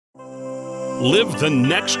Live the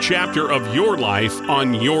next chapter of your life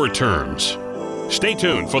on your terms. Stay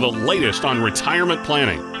tuned for the latest on retirement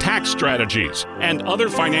planning, tax strategies, and other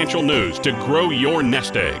financial news to grow your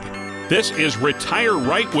nest egg. This is Retire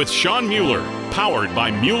Right with Shawn Mueller, powered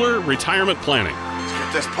by Mueller Retirement Planning. Let's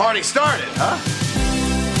get this party started, huh?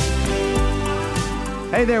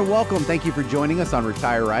 Hey there, welcome. Thank you for joining us on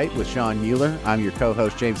Retire Right with Shawn Mueller. I'm your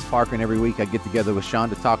co-host, James Parker, and every week I get together with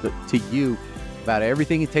Shawn to talk to you about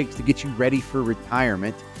everything it takes to get you ready for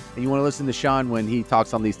retirement. And you want to listen to Shawn when he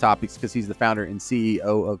talks on these topics because he's the founder and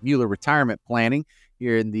CEO of Mueller Retirement Planning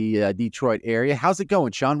here in the Detroit area. How's it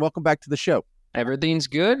going, Shawn? Welcome back to the show. Everything's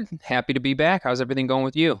good. Happy to be back. How's everything going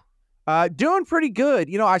with you? Doing pretty good.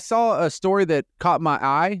 You know, I saw a story that caught my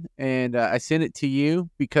eye, and I sent it to you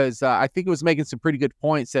because I think it was making some pretty good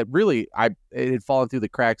points that really it had fallen through the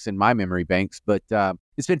cracks in my memory banks. But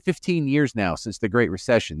it's been 15 years now since the Great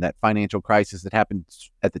Recession, that financial crisis that happened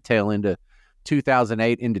at the tail end of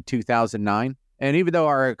 2008 into 2009. And even though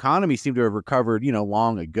our economy seemed to have recovered,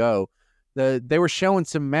 long ago, they were showing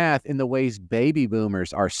some math in the ways baby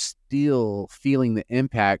boomers are still feeling the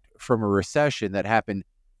impact from a recession that happened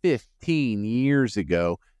 15 years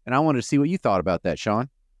ago. And I wanted to see what you thought about that, Shawn.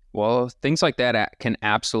 Well, things like that can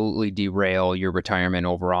absolutely derail your retirement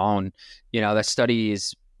overall. And, that study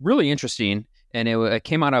is really interesting. And it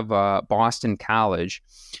came out of Boston College.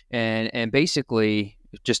 And basically,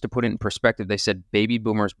 just to put it in perspective, they said baby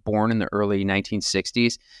boomers born in the early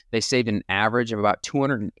 1960s, they saved an average of about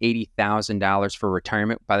 $280,000 for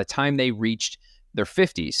retirement by the time they reached their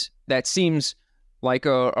 50s. That seems like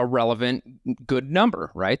a relevant, good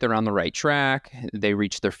number, right? They're on the right track. They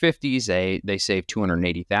reach their 50s. They save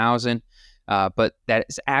 $280,000, but that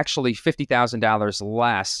is actually $50,000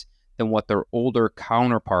 less than what their older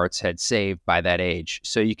counterparts had saved by that age.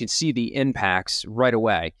 So you can see the impacts right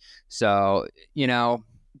away. So,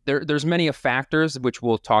 there's many factors, which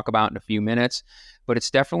we'll talk about in a few minutes, but it's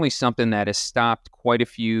definitely something that has stopped quite a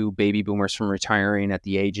few baby boomers from retiring at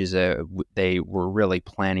the ages they were really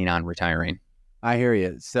planning on retiring. I hear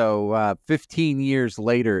you. So 15 years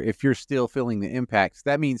later, if you're still feeling the impacts,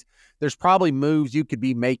 that means there's probably moves you could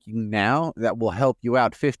be making now that will help you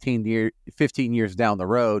out 15 years down the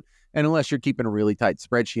road. And unless you're keeping a really tight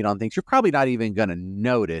spreadsheet on things, you're probably not even going to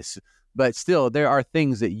notice. But still, there are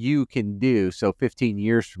things that you can do. So 15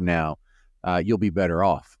 years from now, you'll be better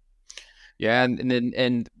off. Yeah.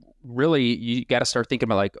 And really, you got to start thinking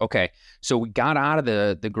about okay, so we got out of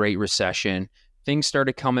the Great Recession. Things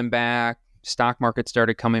started coming back. Stock market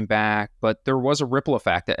started coming back, but there was a ripple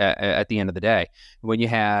effect at the end of the day when you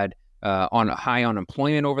had high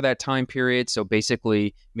unemployment over that time period. So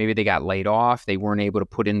basically, maybe they got laid off. They weren't able to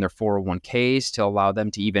put in their 401ks to allow them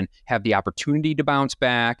to even have the opportunity to bounce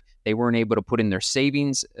back. They weren't able to put in their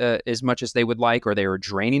savings as much as they would like, or they were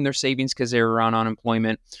draining their savings because they were on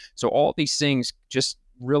unemployment. So all these things just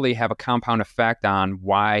really have a compound effect on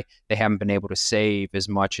why they haven't been able to save as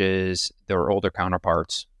much as their older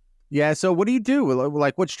counterparts. Yeah. So what do you do?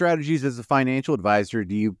 Like, what strategies as a financial advisor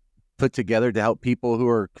do you put together to help people who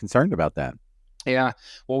are concerned about that? Yeah.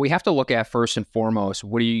 Well, we have to look at first and foremost,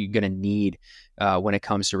 what are you going to need when it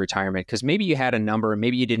comes to retirement? Because maybe you had a number,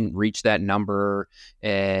 maybe you didn't reach that number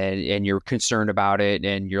and you're concerned about it.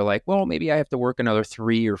 And you're like, well, maybe I have to work another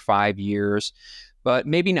 3 or 5 years, but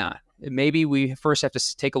maybe not. Maybe we first have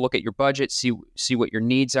to take a look at your budget, see what your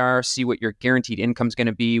needs are, see what your guaranteed income is going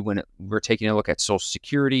to be when we're taking a look at Social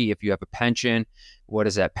Security. If you have a pension, what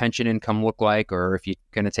does that pension income look like? Or if you're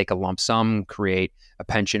going to take a lump sum, create a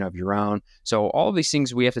pension of your own. So all of these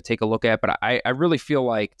things we have to take a look at. But I really feel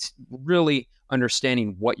like really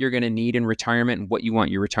understanding what you're going to need in retirement and what you want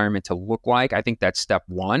your retirement to look like, I think that's step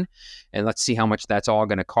one. And let's see how much that's all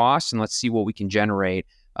going to cost. And let's see what we can generate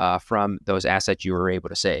from those assets you were able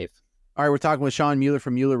to save. All right, we're talking with Shawn Mueller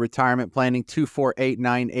from Mueller Retirement Planning,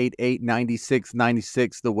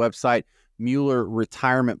 248-988-9696, the website,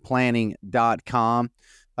 MuellerRetirementPlanning.com.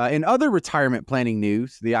 In other retirement planning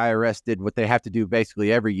news, the IRS did what they have to do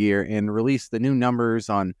basically every year and released the new numbers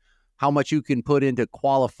on how much you can put into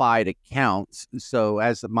qualified accounts. So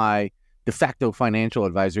as my de facto financial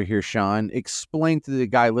advisor here, Shawn, explain to the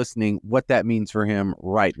guy listening what that means for him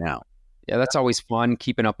right now. Yeah, that's always fun,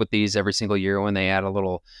 keeping up with these every single year when they add a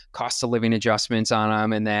little cost of living adjustments on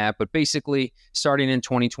them and that. But basically, starting in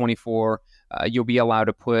 2024, you'll be allowed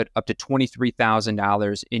to put up to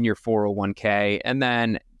 $23,000 in your 401k. And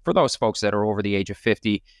then for those folks that are over the age of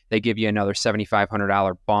 50, they give you another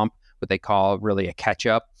 $7,500 bump, what they call really a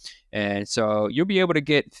catch-up. And so you'll be able to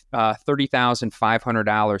get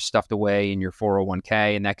 $30,500 stuffed away in your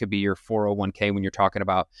 401k, and that could be your 401k when you're talking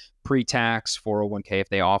about pre-tax 401k if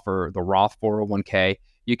they offer the Roth 401k.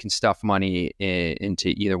 you can stuff money into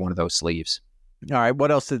either one of those sleeves. All right.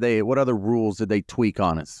 What other rules did they tweak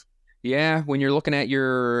on us? Yeah, when you're looking at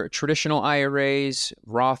your traditional IRAs,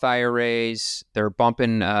 Roth IRAs, they're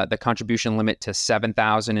bumping the contribution limit to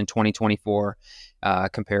 $7,000 in 2024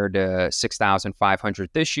 compared to $6,500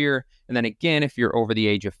 this year. And then again, if you're over the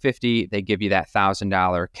age of 50, they give you that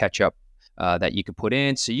 $1,000 catch-up that you can put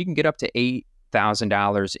in. So you can get up to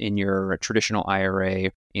 $8,000 in your traditional IRA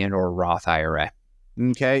and or Roth IRA.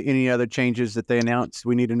 Okay. Any other changes that they announced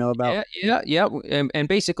we need to know about? Yeah. And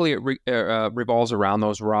basically, it revolves around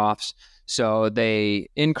those Roths. So they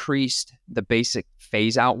increased the basic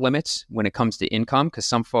phase-out limits when it comes to income, because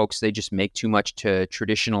some folks, they just make too much to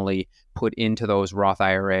traditionally put into those Roth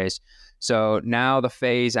IRAs. So now the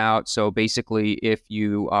phase out. So basically, if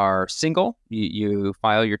you are single, you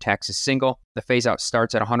file your taxes single, the phase out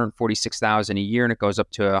starts at $146,000 a year and it goes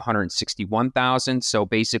up to $161,000. So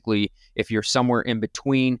basically, if you're somewhere in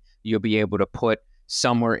between, you'll be able to put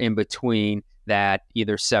somewhere in between that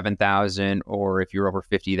either $7,000 or if you're over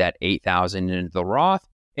 50, that $8,000 into the Roth.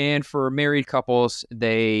 And for married couples,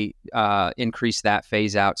 they increase that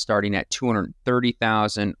phase out starting at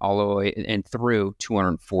 $230,000 all the way and through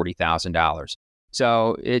 $240,000.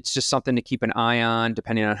 So it's just something to keep an eye on,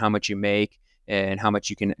 depending on how much you make and how much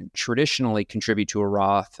you can traditionally contribute to a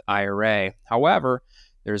Roth IRA. However,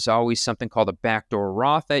 there's always something called a backdoor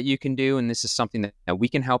Roth that you can do, and this is something that we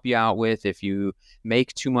can help you out with. If you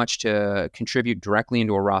make too much to contribute directly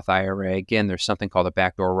into a Roth IRA, again, there's something called a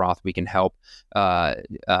backdoor Roth. We can help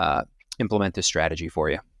implement this strategy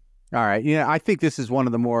for you. All right. I think this is one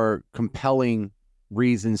of the more compelling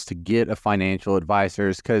reasons to get a financial advisor,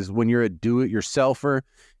 is because when you're a do-it-yourselfer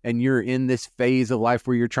and you're in this phase of life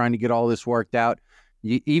where you're trying to get all this worked out,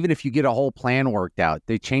 even if you get a whole plan worked out,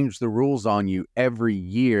 they change the rules on you every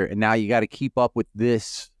year. And now you got to keep up with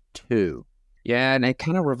this too. Yeah. And it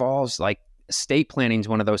kind of revolves, like, estate planning is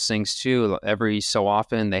one of those things too. Every so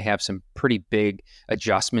often they have some pretty big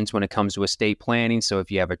adjustments when it comes to estate planning. So if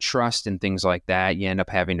you have a trust and things like that, you end up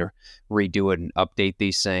having to redo it and update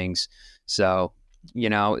these things. So,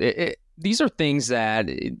 these are things that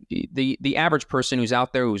the average person who's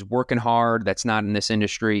out there who's working hard, that's not in this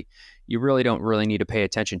industry, you really don't need to pay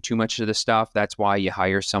attention too much to this stuff. That's why you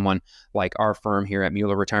hire someone like our firm here at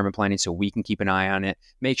Mueller Retirement Planning, so we can keep an eye on it,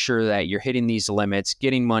 make sure that you're hitting these limits,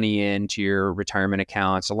 getting money into your retirement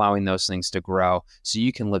accounts, allowing those things to grow so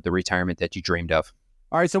you can live the retirement that you dreamed of.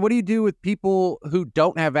 All right. So what do you do with people who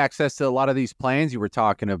don't have access to a lot of these plans you were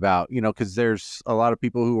talking about? Because there's a lot of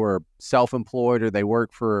people who are self-employed or they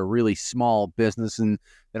work for a really small business and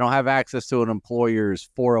they don't have access to an employer's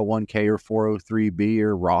 401k or 403b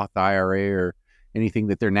or Roth IRA or anything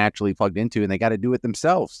that they're naturally plugged into, and they got to do it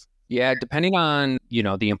themselves. Yeah, depending on,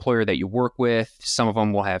 the employer that you work with, some of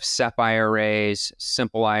them will have SEP IRAs,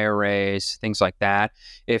 simple IRAs, things like that.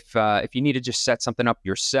 If you need to just set something up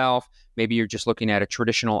yourself, maybe you're just looking at a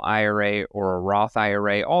traditional IRA or a Roth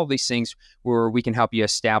IRA, all of these things where we can help you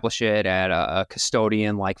establish it at a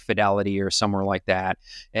custodian like Fidelity or somewhere like that.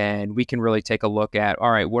 And we can really take a look at,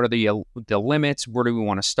 all right, what are the limits? Where do we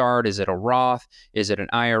want to start? Is it a Roth? Is it an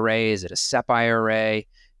IRA? Is it a SEP IRA?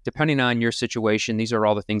 Depending on your situation, these are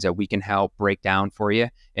all the things that we can help break down for you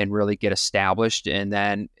and really get established. And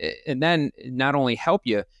then not only help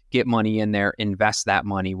you get money in there, invest that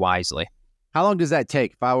money wisely. How long does that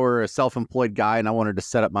take? If I were a self-employed guy and I wanted to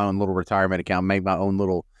set up my own little retirement account, make my own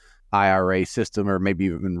little IRA system, or maybe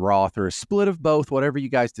even Roth or a split of both, whatever you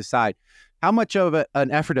guys decide, how much of an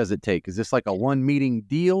effort does it take? Is this like a one meeting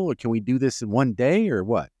deal, or can we do this in one day, or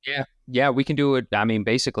what? Yeah, we can do it. I mean,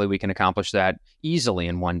 basically we can accomplish that easily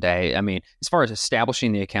in one day. I mean, as far as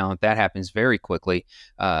establishing the account, that happens very quickly.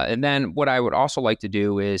 And then what I would also like to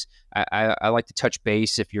do is I like to touch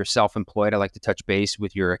base. If you're self-employed, I like to touch base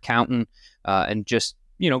with your accountant and just,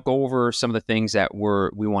 go over some of the things that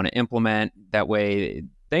we want to implement. That way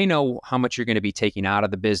they know how much you're going to be taking out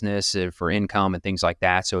of the business for income and things like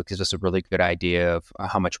that. So it gives us a really good idea of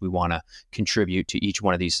how much we want to contribute to each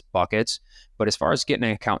one of these buckets. But as far as getting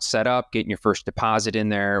an account set up, getting your first deposit in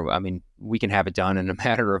there, I mean, we can have it done in a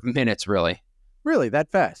matter of minutes, really. Really? That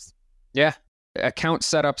fast? Yeah. Account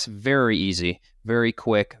setup's very easy, very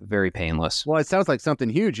quick, very painless. Well, it sounds like something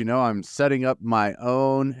huge. I'm setting up my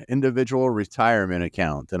own individual retirement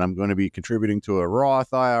account, and I'm going to be contributing to a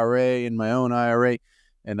Roth IRA and my own IRA.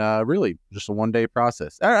 And really, just a one-day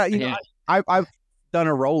process. All right, I've done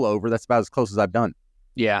a rollover. That's about as close as I've done.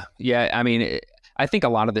 Yeah. I mean, I think a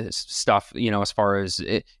lot of this stuff, as far as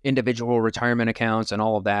individual retirement accounts and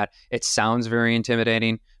all of that, it sounds very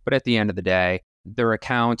intimidating. But at the end of the day, their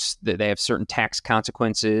accounts, that they have certain tax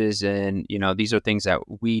consequences. And, these are things that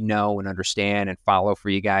we know and understand and follow for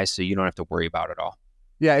you guys, so you don't have to worry about it all.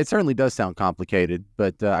 Yeah, it certainly does sound complicated,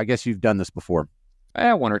 but I guess you've done this before.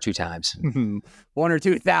 1 or 2 times. 1 or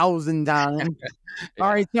 2,000 times. Yeah.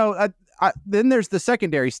 All right. So then there's the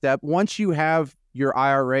secondary step. Once you have your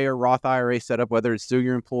IRA or Roth IRA set up, whether it's through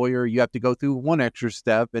your employer, you have to go through one extra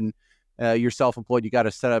step, and you're self-employed, you got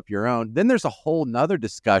to set up your own. Then there's a whole nother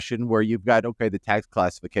discussion where you've got, the tax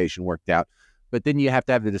classification worked out, but then you have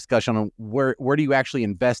to have the discussion on where do you actually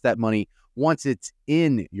invest that money once it's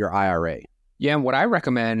in your IRA. Yeah, and what I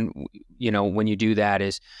recommend, when you do that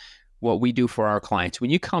is what we do for our clients. When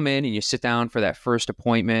you come in and you sit down for that first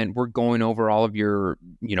appointment, we're going over all of your,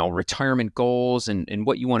 retirement goals and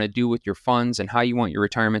what you want to do with your funds and how you want your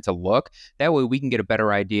retirement to look. That way we can get a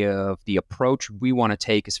better idea of the approach we want to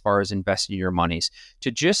take as far as investing your monies.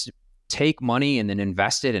 To just take money and then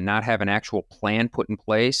invest it and not have an actual plan put in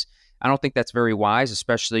place, I don't think that's very wise,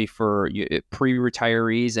 especially for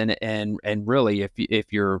pre-retirees and really if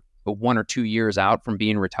you're 1 or 2 years out from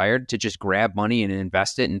being retired, to just grab money and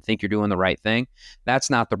invest it and think you're doing the right thing. That's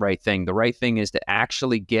not the right thing. The right thing is to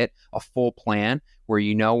actually get a full plan where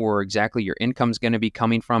you know where exactly your income's going to be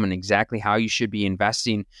coming from and exactly how you should be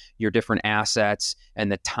investing your different assets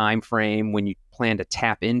and the time frame when you plan to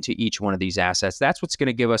tap into each one of these assets. That's what's going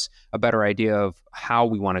to give us a better idea of how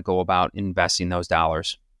we want to go about investing those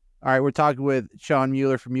dollars. All right, we're talking with Shawn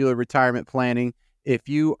Mueller from Mueller Retirement Planning. If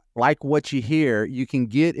you like what you hear, you can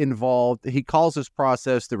get involved. He calls this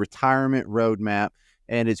process the retirement roadmap,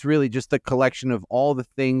 and it's really just a collection of all the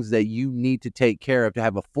things that you need to take care of to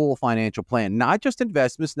have a full financial plan, not just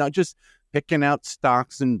investments, not just picking out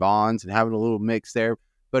stocks and bonds and having a little mix there,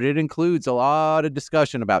 but it includes a lot of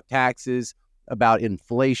discussion about taxes, about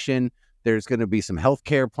inflation. There's going to be some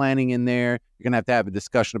healthcare planning in there. You're going to have a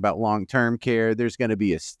discussion about long-term care. There's going to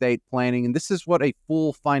be estate planning, and this is what a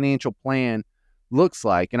full financial plan looks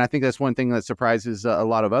like. And I think that's one thing that surprises a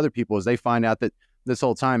lot of other people is they find out that this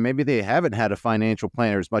whole time, maybe they haven't had a financial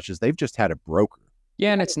planner as much as they've just had a broker.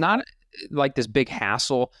 Yeah. And it's not like this big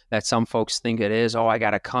hassle that some folks think it is. Oh, I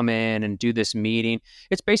got to come in and do this meeting.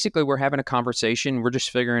 It's basically we're having a conversation. We're just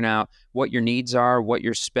figuring out what your needs are, what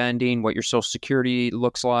you're spending, what your Social Security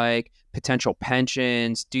looks like, potential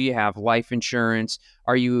pensions. Do you have life insurance?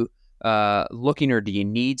 Are you looking, or do you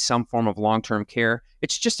need some form of long-term care?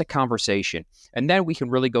 It's just a conversation. And then we can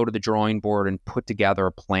really go to the drawing board and put together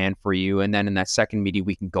a plan for you. And then in that second meeting,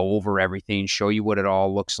 we can go over everything, show you what it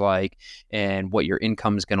all looks like and what your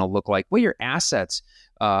income is going to look like, what your assets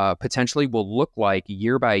potentially will look like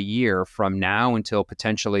year by year from now until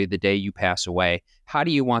potentially the day you pass away. How do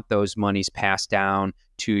you want those monies passed down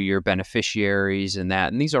to your beneficiaries and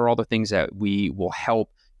that? And these are all the things that we will help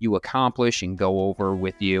you accomplish and go over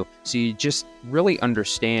with you, so you just really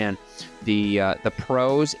understand the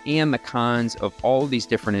pros and the cons of all of these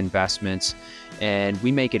different investments, and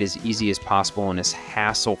we make it as easy as possible and as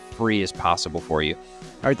hassle-free as possible for you.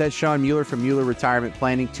 All right, that's Shawn Mueller from Mueller Retirement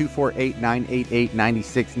Planning,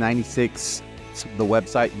 248-988-9696. The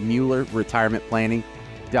website,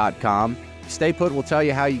 MuellerRetirementPlanning.com. Stay put. We'll tell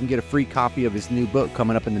you how you can get a free copy of his new book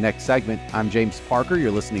coming up in the next segment. I'm James Parker. You're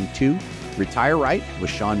listening to Retire Right with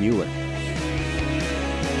Shawn Mueller.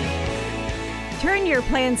 Turn your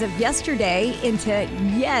plans of yesterday into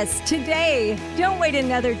yes today. Don't wait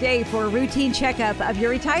another day for a routine checkup of your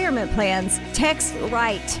retirement plans. Text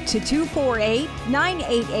RIGHT to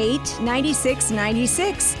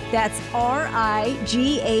 248-988-9696. That's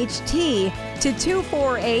RIGHT to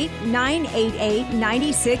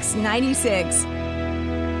 248-988-9696.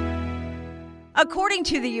 According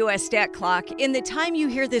to the U.S. debt clock, in the time you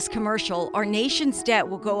hear this commercial, our nation's debt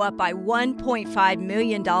will go up by $1.5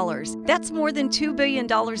 million. That's more than $2 billion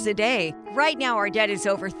a day. Right now, our debt is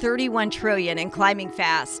over $31 trillion and climbing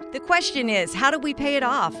fast. The question is, how do we pay it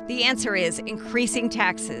off? The answer is increasing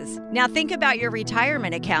taxes. Now think about your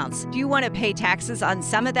retirement accounts. Do you want to pay taxes on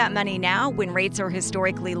some of that money now when rates are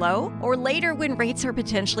historically low, or later when rates are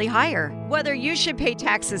potentially higher? Whether you should pay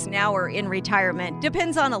taxes now or in retirement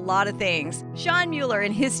depends on a lot of things. Shawn Mueller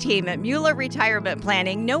and his team at Mueller Retirement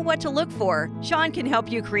Planning know what to look for. Shawn can help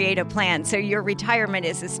you create a plan so your retirement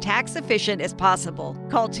is as tax efficient as possible.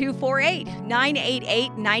 Call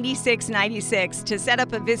 248-988-9696 to set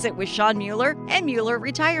up a visit with Shawn Mueller and Mueller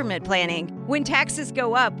Retirement Planning. When taxes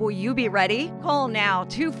go up, will you be ready? Call now,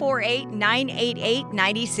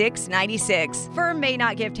 248-988-9696. Firm may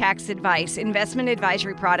not give tax advice. Investment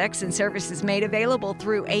advisory products and services made available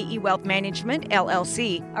through AE Wealth Management,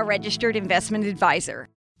 LLC, a registered investment advisor.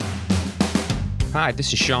 Hi,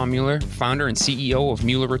 this is Shawn Mueller, founder and CEO of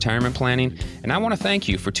Mueller Retirement Planning, and I want to thank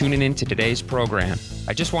you for tuning in to today's program.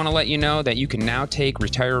 I just want to let you know that you can now take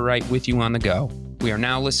Retire Right with you on the go. We are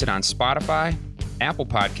now listed on Spotify, Apple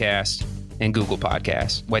Podcasts, and Google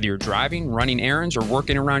Podcasts. Whether you're driving, running errands, or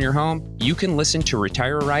working around your home, you can listen to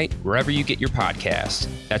Retire Right wherever you get your podcasts.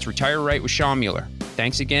 That's Retire Right with Shawn Mueller.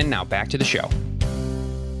 Thanks again. Now back to the show.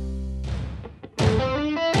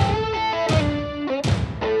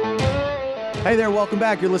 Hey there, welcome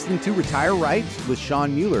back. You're listening to Retire Right with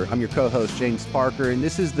Shawn Mueller. I'm your co-host, James Parker, and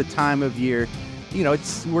this is the time of year,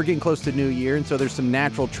 we're getting close to New Year, and so there's some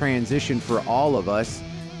natural transition for all of us.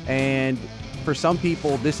 And for some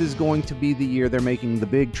people, this is going to be the year they're making the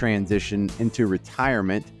big transition into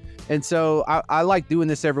retirement. And so I like doing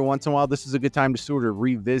this every once in a while. This is a good time to sort of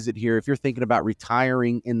revisit here. If you're thinking about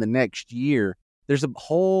retiring in the next year, there's a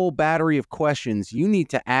whole battery of questions you need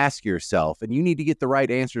to ask yourself, and you need to get the right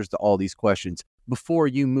answers to all these questions before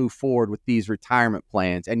you move forward with these retirement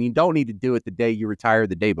plans. And you don't need to do it the day you retire,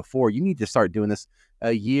 the day before. You need to start doing this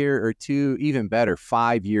a year or two, even better,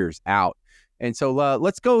 5 years out. And so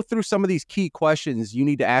let's go through some of these key questions you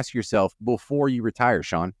need to ask yourself before you retire,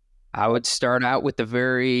 Shawn. I would start out with the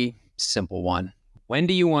very simple one. When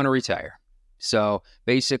do you want to retire? So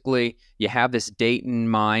basically, you have this date in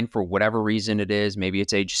mind for whatever reason it is. Maybe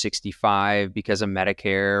it's age 65 because of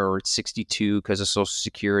Medicare, or it's 62 because of Social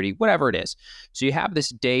Security, whatever it is. So you have this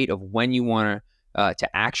date of when you want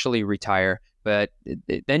to actually retire, but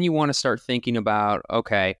then you want to start thinking about,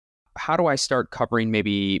 okay, how do I start covering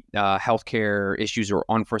maybe healthcare issues or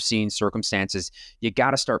unforeseen circumstances? You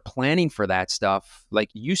got to start planning for that stuff,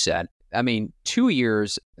 like you said. 2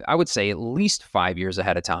 years, I would say at least 5 years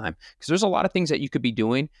ahead of time, because there's a lot of things that you could be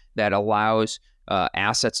doing that allows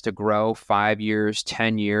assets to grow 5 years,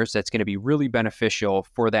 10 years. That's going to be really beneficial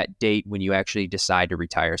for that date when you actually decide to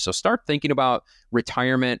retire. So start thinking about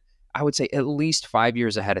retirement, I would say at least 5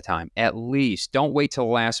 years ahead of time. At least. Don't wait till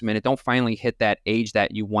the last minute. Don't finally hit that age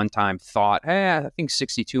that you one time thought, I think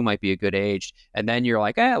 62 might be a good age. And then you're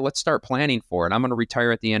like, let's start planning for it. I'm going to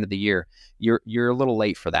retire at the end of the year. You're a little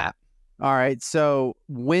late for that. All right. So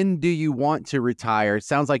when do you want to retire? It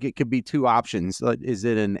sounds like it could be two options. Is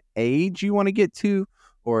it an age you want to get to,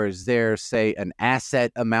 or is there, say, an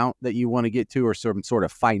asset amount that you want to get to, or some sort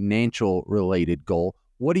of financial related goal?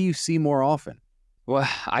 What do you see more often? Well,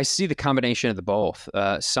 I see the combination of the both.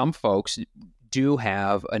 Some folks do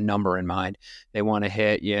have a number in mind. They want to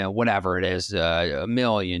hit, whatever it is, $1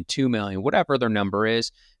 million, $2 million, whatever their number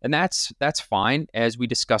is. And that's fine. As we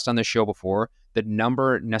discussed on the show before, the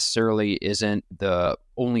number necessarily isn't the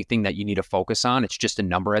only thing that you need to focus on. It's just a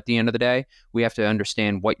number at the end of the day. We have to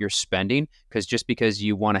understand what you're spending, because just because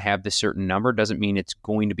you want to have this certain number doesn't mean it's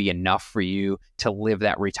going to be enough for you to live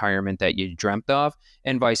that retirement that you dreamt of,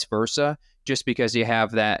 and vice versa. Just because you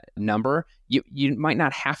have that number, you might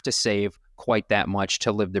not have to save quite that much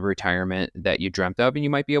to live the retirement that you dreamt of, and you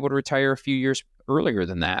might be able to retire a few years earlier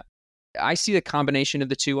than that. I see the combination of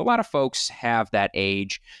the two. A lot of folks have that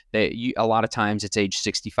age that a lot of times it's age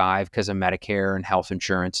 65 because of Medicare and health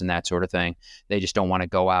insurance and that sort of thing. They just don't want to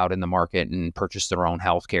go out in the market and purchase their own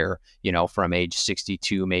health care, from age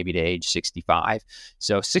 62 maybe to age 65.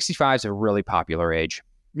 So 65 is a really popular age.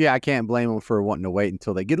 Yeah, I can't blame them for wanting to wait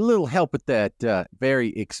until they get a little help with that very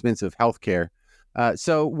expensive health care.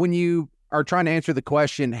 So when you are trying to answer the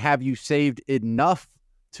question, have you saved enough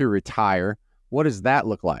to retire? What does that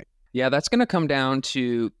look like? Yeah, that's going to come down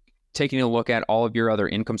to taking a look at all of your other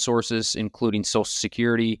income sources, including Social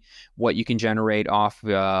Security, what you can generate off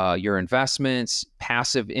your investments,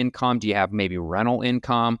 passive income. Do you have maybe rental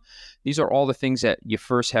income? These are all the things that you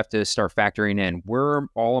first have to start factoring in. Where are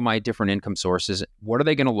all of my different income sources? What are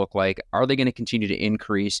they going to look like? Are they going to continue to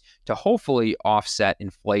increase to hopefully offset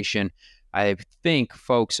inflation? I think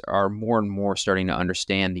folks are more and more starting to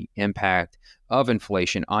understand the impact of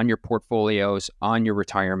inflation on your portfolios, on your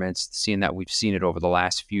retirements, seeing that we've seen it over the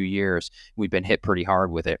last few years. We've been hit pretty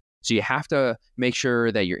hard with it. So you have to make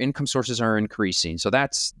sure that your income sources are increasing. So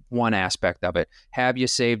that's one aspect of it. Have you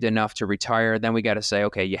saved enough to retire? Then we got to say,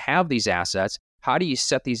 okay, you have these assets. How do you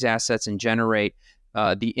set these assets and generate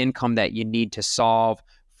the income that you need to solve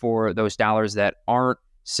for those dollars that aren't,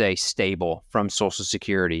 say, stable from Social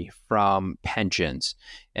Security, from pensions?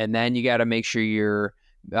 And then you got to make sure you're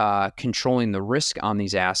controlling the risk on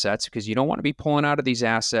these assets, because you don't want to be pulling out of these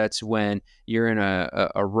assets when you're in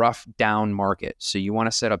a rough down market. So you want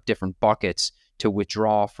to set up different buckets to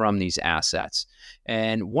withdraw from these assets.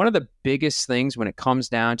 And one of the biggest things when it comes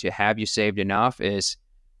down to have you saved enough is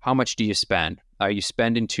how much do you spend? Are you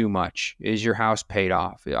spending too much? Is your house paid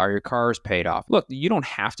off? Are your cars paid off? Look, you don't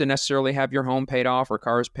have to necessarily have your home paid off or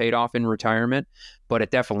cars paid off in retirement, but it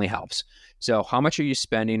definitely helps. So how much are you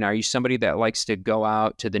spending? Are you somebody that likes to go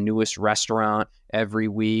out to the newest restaurant every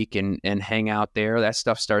week and hang out there? That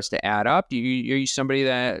stuff starts to add up. Are you somebody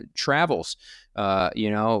that travels,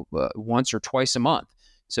 once or twice a month?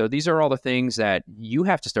 So these are all the things that you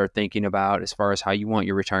have to start thinking about as far as how you want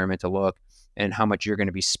your retirement to look and how much you're going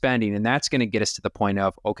to be spending. And that's going to get us to the point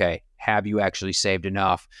of, okay, have you actually saved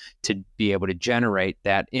enough to be able to generate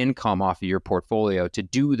that income off of your portfolio to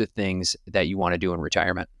do the things that you want to do in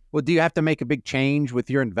retirement? Well, do you have to make a big change with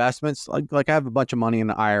your investments? Like I have a bunch of money in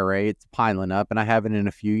the IRA, it's piling up, and I have it in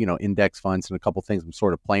a few, index funds and a couple things I'm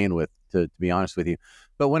sort of playing with, to be honest with you.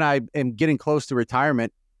 But when I am getting close to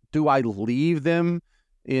retirement, do I leave them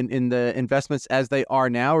in the investments as they are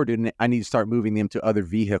now, or do I need to start moving them to other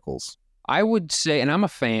vehicles? I would say, and I'm a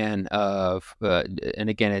fan of, and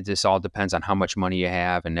again, it just all depends on how much money you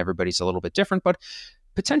have, and everybody's a little bit different, but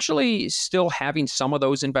potentially still having some of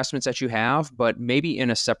those investments that you have, but maybe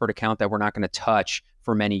in a separate account that we're not going to touch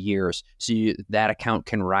for many years. So that account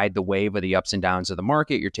can ride the wave of the ups and downs of the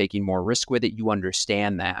market. You're taking more risk with it. You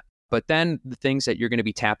understand that. But then the things that you're going to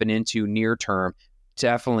be tapping into near term,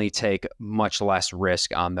 definitely take much less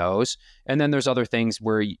risk on those. And then there's other things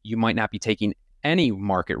where you might not be taking any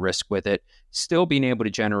market risk with it, still being able to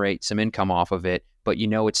generate some income off of it, but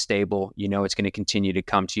it's stable, it's going to continue to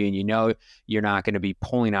come to you, and you're not going to be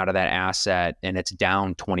pulling out of that asset and it's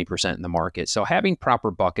down 20% in the market. So having proper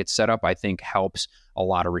buckets set up, I think, helps a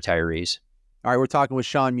lot of retirees. All right, we're talking with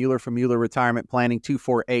Shawn Mueller from Mueller Retirement Planning,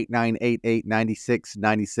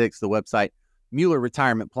 248-988-9696, the website,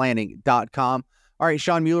 MuellerRetirementPlanning.com. All right,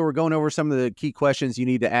 Shawn Mueller, we're going over some of the key questions you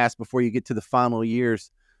need to ask before you get to the final years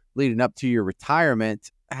leading up to your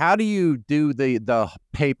retirement. How do you do the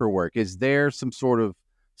paperwork? Is there some sort of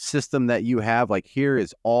system that you have, like, here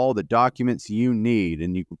is all the documents you need,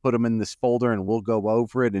 and you can put them in this folder and we'll go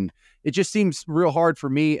over it? And it just seems real hard for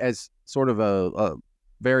me as sort of a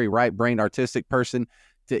very right-brained artistic person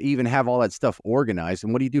to even have all that stuff organized.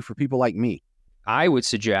 And what do you do for people like me? I would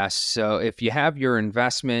suggest, so if you have your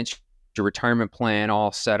investments, your retirement plan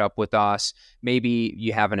all set up with us, maybe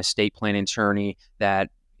you have an estate planning attorney that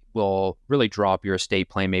will really draw up your estate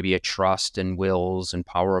plan, maybe a trust and wills and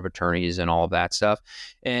power of attorneys and all of that stuff.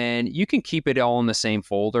 And you can keep it all in the same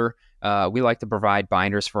folder. We like to provide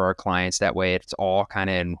binders for our clients. That way it's all kind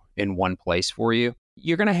of in one place for you.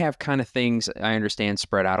 You're going to have kind of things, I understand,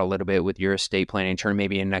 spread out a little bit with your estate planning attorney,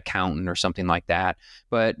 maybe an accountant or something like that.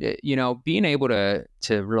 But, being able to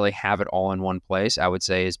really have it all in one place, I would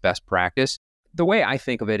say, is best practice. The way I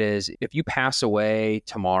think of it is, if you pass away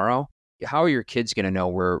tomorrow, how are your kids going to know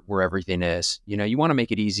where everything is? You want to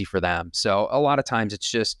make it easy for them. So a lot of times it's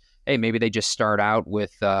just, hey, maybe they just start out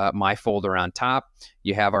with my folder on top.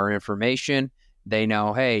 You have our information. They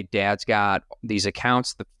know, hey, Dad's got these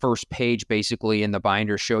accounts. The first page basically in the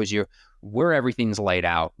binder shows you where everything's laid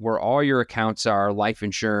out, where all your accounts are, life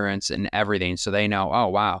insurance and everything. So they know, oh,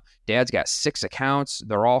 wow, Dad's got 6 accounts.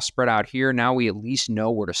 They're all spread out here. Now we at least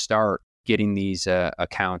know where to start getting these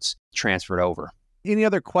accounts transferred over. Any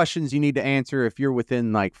other questions you need to answer if you're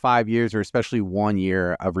within like 5 years or especially 1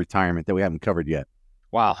 year of retirement that we haven't covered yet?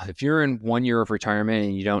 Wow. If you're in 1 year of retirement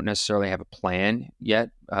and you don't necessarily have a plan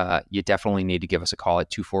yet, you definitely need to give us a call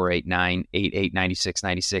at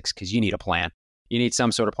 248-988-9696 because you need a plan. You need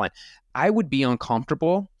some sort of plan. I would be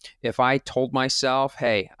uncomfortable if I told myself,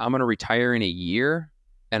 hey, I'm going to retire in a year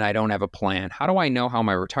and I don't have a plan. How do I know how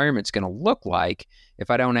my retirement's going to look like if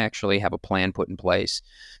I don't actually have a plan put in place?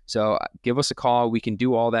 So give us a call. We can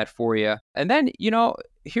do all that for you. And then,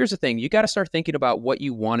 here's the thing. You got to start thinking about what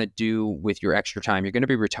you want to do with your extra time. You're going to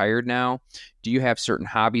be retired now. Do you have certain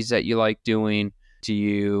hobbies that you like doing? Do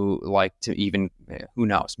you like to even, who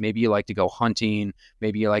knows, maybe you like to go hunting,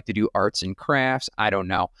 maybe you like to do arts and crafts, I don't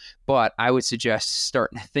know. But I would suggest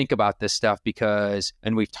starting to think about this stuff because,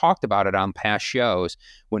 and we've talked about it on past shows,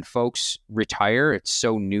 when folks retire, it's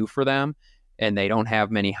so new for them and they don't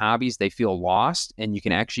have many hobbies, they feel lost, and you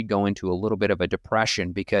can actually go into a little bit of a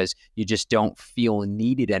depression because you just don't feel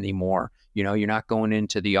needed anymore. You're not going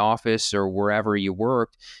into the office or wherever you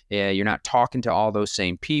worked. You're not talking to all those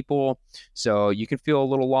same people. So you can feel a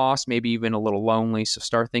little lost, maybe even a little lonely. So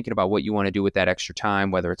start thinking about what you want to do with that extra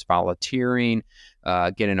time, whether it's volunteering,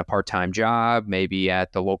 getting a part-time job, maybe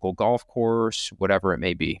at the local golf course, whatever it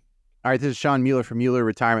may be. All right, this is Shawn Mueller from Mueller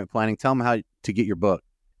Retirement Planning. Tell them how to get your book.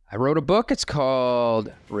 I wrote a book. It's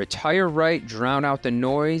called Retire Right, Drown Out the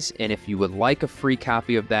Noise. And if you would like a free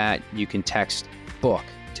copy of that, you can text BOOK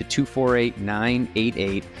to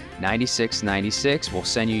 248-988-9696. We'll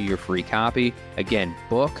send you your free copy. Again,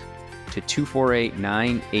 book to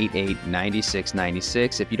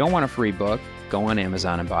 248-988-9696. If you don't want a free book, go on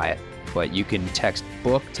Amazon and buy it. But you can text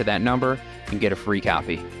book to that number and get a free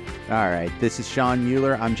copy. All right. This is Shawn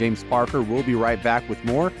Mueller. I'm James Parker. We'll be right back with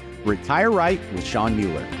more Retire Right with Shawn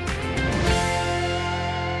Mueller.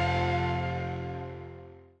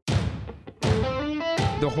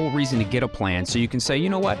 The whole reason to get a plan, so you can say, you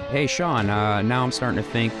know what, hey Shawn, now I'm starting to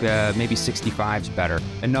think maybe 65 is better.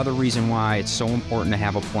 Another reason why it's so important to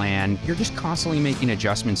have a plan, you're just constantly making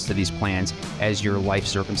adjustments to these plans as your life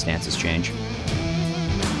circumstances change.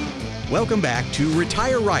 Welcome back to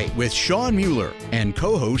Retire Right with Shawn Mueller and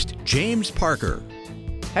co-host James Parker.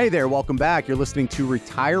 Hey there, welcome back. You're listening to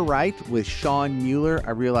Retire Right with Shawn Mueller.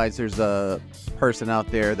 I realize there's a person out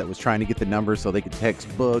there that was trying to get the number so they could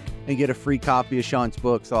text book and get a free copy of Shawn's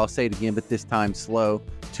book. So I'll say it again, but this time slow.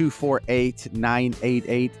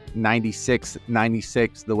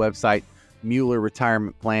 248-988-9696. The website,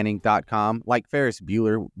 MuellerRetirementPlanning.com. Like Ferris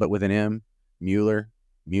Bueller, but with an M. Mueller.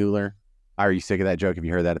 Are you sick of that joke? Have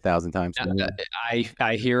you heard that 1,000 times?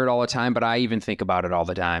 I hear it all the time, but I even think about it all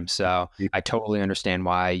the time. So I totally understand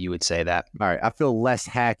why you would say that. All right. I feel less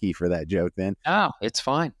hacky for that joke then. Oh, it's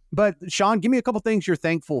fine. But Shawn, give me a couple things you're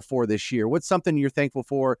thankful for this year. What's something you're thankful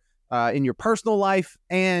for in your personal life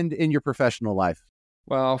and in your professional life?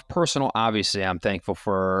 Well, personal, obviously, I'm thankful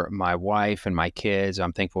for my wife and my kids.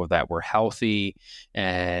 I'm thankful that we're healthy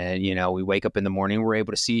and, we wake up in the morning, we're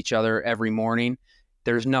able to see each other every morning.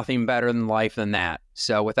 There's nothing better in life than that.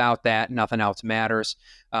 So without that, nothing else matters.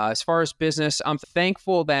 As far as business, I'm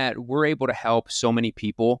thankful that we're able to help so many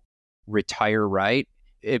people retire right.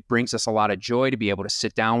 It brings us a lot of joy to be able to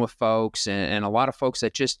sit down with folks and a lot of folks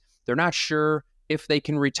that they're not sure if they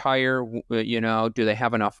can retire, do they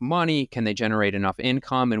have enough money? Can they generate enough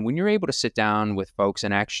income? And when you're able to sit down with folks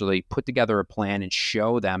and actually put together a plan and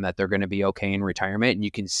show them that they're going to be okay in retirement, and you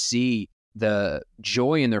can see the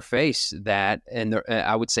joy in their face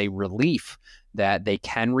I would say relief that they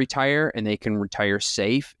can retire and they can retire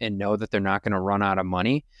safe and know that they're not going to run out of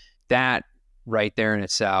money. That right there in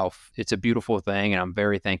itself, it's a beautiful thing. And I'm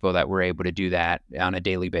very thankful that we're able to do that on a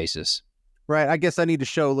daily basis. Right. I guess I need to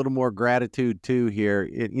show a little more gratitude too here.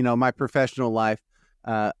 My professional life,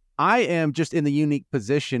 I am just in the unique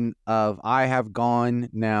position of I have gone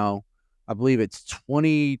now, I believe it's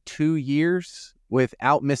 22 years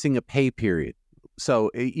without missing a pay period.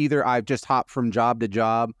 So either I've just hopped from job to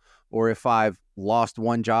job, or if I've lost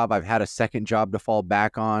one job, I've had a second job to fall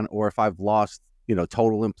back on, or if I've lost,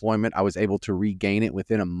 total employment, I was able to regain it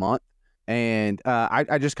within a month. And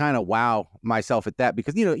I just kind of wow myself at that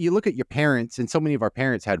because, you look at your parents, and so many of our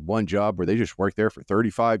parents had one job where they just worked there for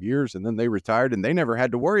 35 years and then they retired and they never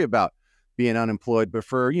had to worry about being unemployed. But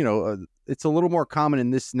for, it's a little more common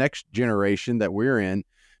in this next generation that we're in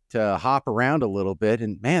to hop around a little bit.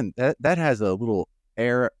 And man, that has a little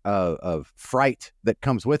air of fright that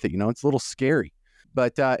comes with it. It's a little scary.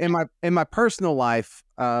 But in my personal life,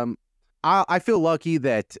 I feel lucky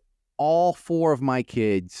that all four of my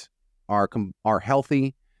kids are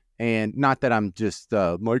healthy, and not that I'm just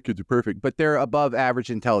my kids are perfect, but they're above average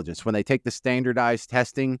intelligence. When they take the standardized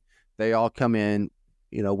testing, they all come in,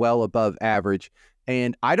 well above average.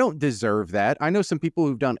 And I don't deserve that. I know some people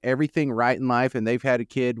who've done everything right in life and they've had a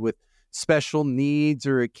kid with special needs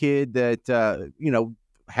or a kid that,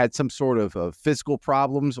 had some sort of physical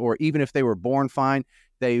problems, or even if they were born fine,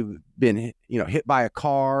 they've been, hit by a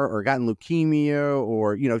car or gotten leukemia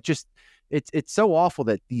or, just it's so awful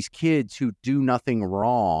that these kids who do nothing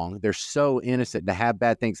wrong, they're so innocent to have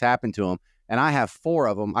bad things happen to them. And I have four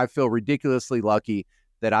of them. I feel ridiculously lucky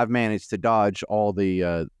that I've managed to dodge all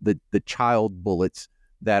the child bullets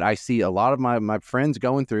that I see a lot of my friends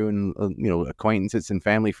going through, and acquaintances and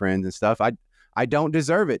family friends and stuff. I don't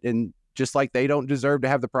deserve it, and just like they don't deserve to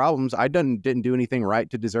have the problems, I didn't do anything right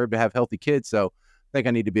to deserve to have healthy kids. So I think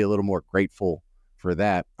I need to be a little more grateful for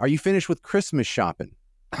that. Are you finished with Christmas shopping?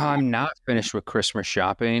 I'm not finished with Christmas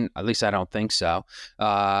shopping. At least I don't think so.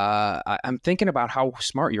 I'm thinking about how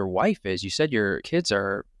smart your wife is. You said your kids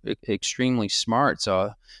are extremely smart.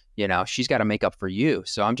 So, she's got to make up for you.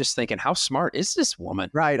 So I'm just thinking, how smart is this woman?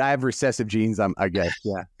 Right. I have recessive genes, I guess.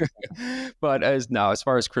 Yeah. But as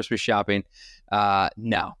far as Christmas shopping,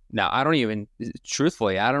 no,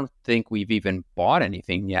 truthfully, I don't think we've even bought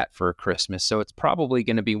anything yet for Christmas. So it's probably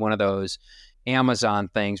going to be one of those Amazon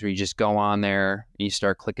things where you just go on there and you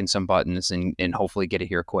start clicking some buttons and hopefully get it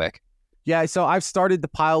here quick. Yeah, so I've started to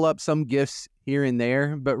pile up some gifts here and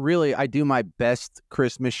there, but really I do my best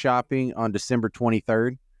Christmas shopping on December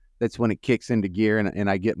 23rd. That's when it kicks into gear and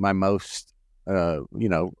I get my most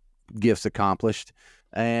gifts accomplished.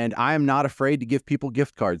 And I am not afraid to give people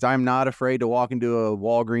gift cards. I'm not afraid to walk into a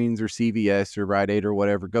Walgreens or CVS or Rite Aid or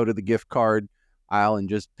whatever, go to the gift card aisle and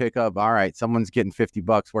just pick up, all right, someone's getting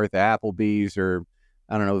 $50 worth of Applebee's or,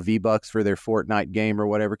 I don't know, V-Bucks for their Fortnite game or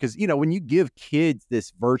whatever. Because, when you give kids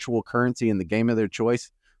this virtual currency in the game of their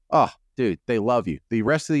choice, oh, dude, they love you. The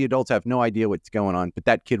rest of the adults have no idea what's going on, but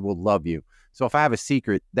that kid will love you. So if I have a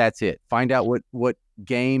secret, that's it. Find out what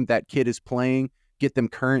game that kid is playing, get them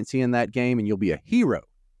currency in that game, and you'll be a hero.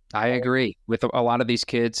 I agree. With a lot of these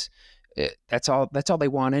kids, that's all they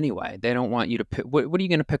want anyway. They don't want you to pick. What are you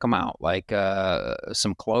going to pick them out? Like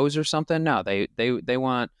some clothes or something? No, they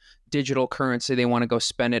want digital currency. They want to go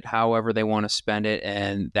spend it however they want to spend it,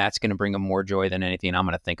 and that's going to bring them more joy than anything I'm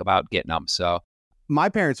going to think about getting them. So my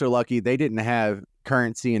parents are lucky. They didn't have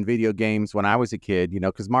currency in video games when I was a kid,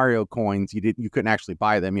 because Mario coins, you couldn't actually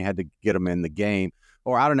buy them. You had to get them in the game.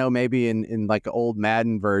 Or I don't know, maybe in like old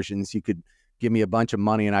Madden versions, you could give me a bunch of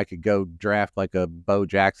money and I could go draft like a Bo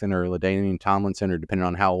Jackson or LaDainian Tomlinson, or depending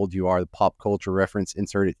on how old you are, the pop culture reference,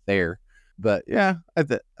 insert it there. But yeah,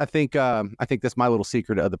 I think that's my little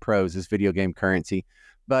secret of the pros is video game currency.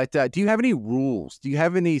 But do you have any rules? Do you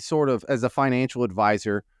have any sort of, as a financial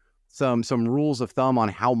advisor, some rules of thumb on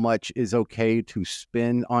how much is okay to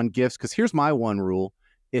spend on gifts? Because here's my one rule.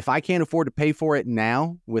 If I can't afford to pay for it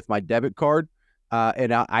now with my debit card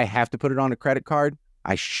and I have to put it on a credit card,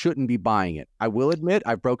 I shouldn't be buying it. I will admit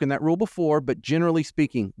I've broken that rule before, but generally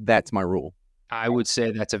speaking, that's my rule. I would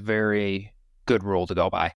say that's a very good rule to go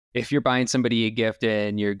by. If you're buying somebody a gift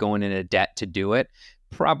and you're going into debt to do it,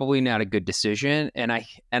 probably not a good decision. And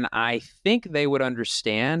I think they would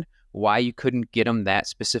understand why you couldn't get them that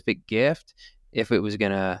specific gift if it was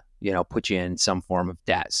going to, put you in some form of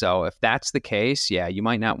debt. So if that's the case, yeah, you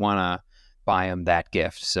might not want to buy them that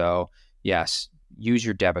gift. So yes, use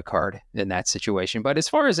your debit card in that situation. But as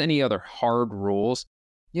far as any other hard rules,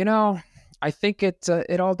 I think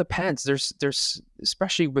it all depends. There's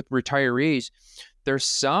especially with retirees, there's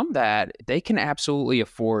some that they can absolutely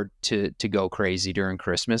afford to go crazy during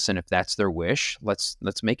Christmas, and if that's their wish, let's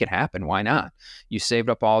make it happen. Why not? You saved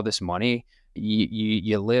up all this money.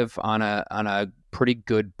 You live on a pretty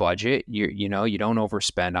good budget. You don't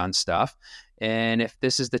overspend on stuff, and if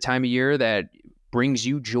this is the time of year that brings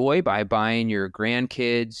you joy by buying your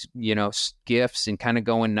grandkids, gifts and kind of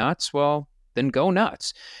going nuts, well, then go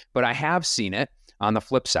nuts. But I have seen it on the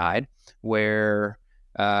flip side where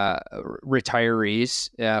retirees,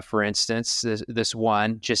 for instance, this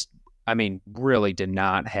one just, really did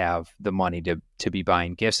not have the money to be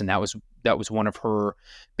buying gifts. And that was one of her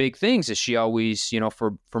big things is she always,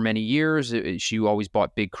 for many years, she always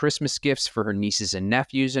bought big Christmas gifts for her nieces and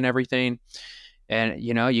nephews and everything. And,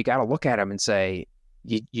 you got to look at them and say,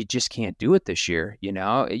 you just can't do it this year. You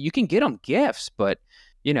can get them gifts, but,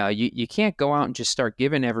 you can't go out and just start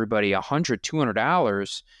giving everybody $100,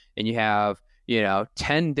 $200 and you have,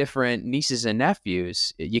 10 different nieces and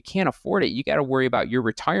nephews. You can't afford it. You got to worry about your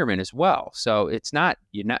retirement as well. So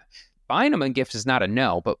you're not buying them a gift is not a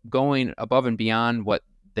no, but going above and beyond what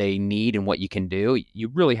they need and what you can do, you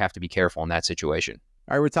really have to be careful in that situation.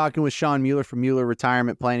 All right, we're talking with Shawn Mueller from Mueller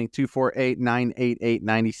Retirement Planning,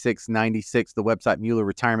 248-988-9696, the website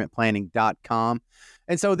MuellerRetirementPlanning.com.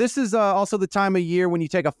 And so this is also the time of year when you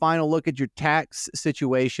take a final look at your tax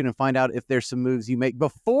situation and find out if there's some moves you make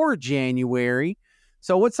before January.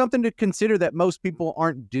 So what's something to consider that most people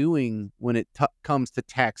aren't doing when it comes to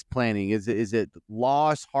tax planning? Is it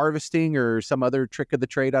loss harvesting or some other trick of the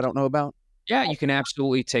trade I don't know about? Yeah, you can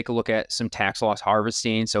absolutely take a look at some tax loss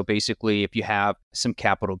harvesting. So basically, if you have some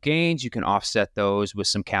capital gains, you can offset those with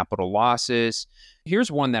some capital losses.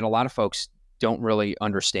 Here's one that a lot of folks don't really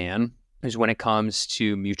understand is when it comes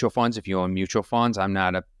to mutual funds. If you own mutual funds, I'm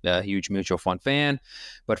not a huge mutual fund fan,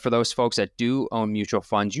 but for those folks that do own mutual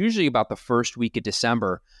funds, usually about the first week of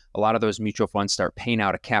December, a lot of those mutual funds start paying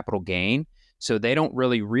out a capital gain. So they don't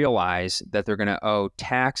really realize that they're going to owe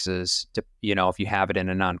taxes to, if you have it in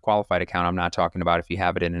a non-qualified account. I'm not talking about if you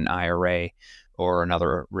have it in an IRA or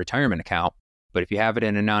another retirement account. But if you have it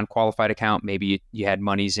in a non-qualified account, maybe you had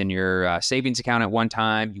monies in your savings account at one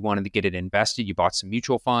time, you wanted to get it invested, you bought some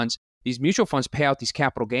mutual funds. These mutual funds pay out these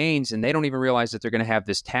capital gains and they don't even realize that they're going to have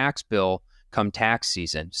this tax bill come tax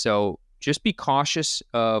season. So just be cautious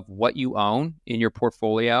of what you own in your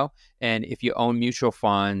portfolio. And if you own mutual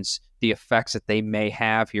funds, the effects that they may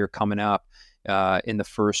have here coming up in the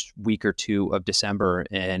first week or two of December,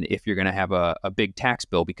 and if you're going to have a big tax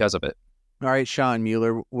bill because of it. All right, Shawn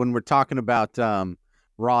Mueller, when we're talking about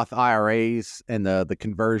Roth IRAs and the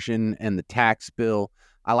conversion and the tax bill,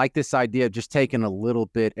 I like this idea of just taking a little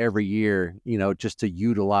bit every year, just to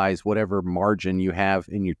utilize whatever margin you have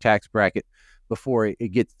in your tax bracket before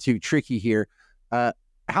it gets too tricky here.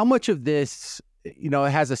 How much of this, it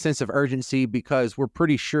has a sense of urgency because we're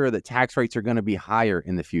pretty sure that tax rates are going to be higher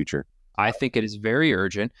in the future? I think it is very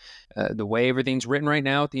urgent. The way everything's written right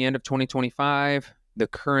now at the end of 2025, the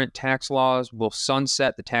current tax laws will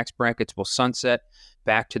sunset, the tax brackets will sunset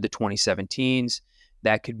back to the 2017s.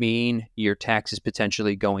 That could mean your taxes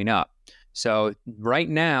potentially going up. So right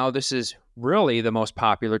now, this is really the most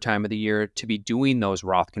popular time of the year to be doing those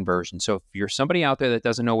Roth conversions. So if you're somebody out there that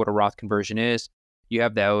doesn't know what a Roth conversion is, you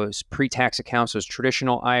have those pre-tax accounts, those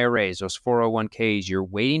traditional IRAs, those 401ks. You're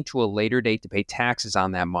waiting to a later date to pay taxes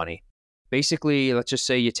on that money. Basically, let's just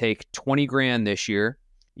say you take 20 grand this year.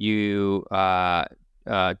 You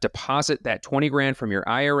deposit that 20 grand from your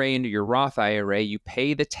IRA into your Roth IRA. You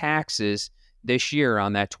pay the taxes this year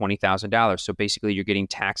on that $20,000. So basically you're getting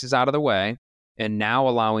taxes out of the way and now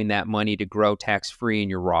allowing that money to grow tax-free in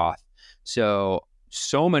your Roth. So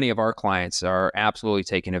many of our clients are absolutely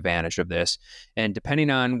taking advantage of this. And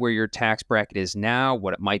depending on where your tax bracket is now,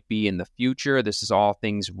 what it might be in the future, this is all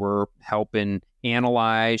things we're helping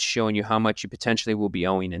analyze, showing you how much you potentially will be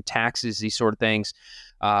owing in taxes, these sort of things.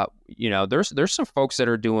 There's some folks that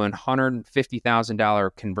are doing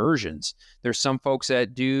 $150,000 conversions. There's some folks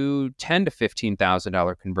that do $10,000 to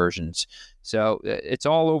 $15,000 conversions. So it's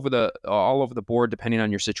all over the board depending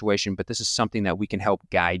on your situation. But this is something that we can help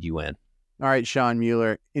guide you in. All right, Shawn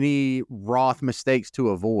Mueller, any Roth mistakes to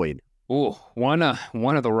avoid? Oh, one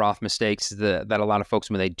of the Roth mistakes that a lot of folks,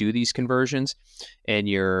 when they do these conversions and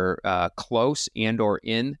you're close and or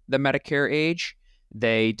in the Medicare age,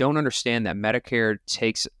 they don't understand that Medicare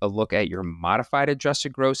takes a look at your modified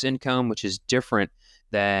adjusted gross income, which is different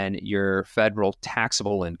than your federal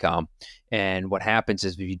taxable income. And what happens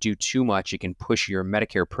is if you do too much, it can push your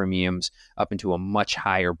Medicare premiums up into a much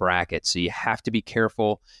higher bracket. So you have to be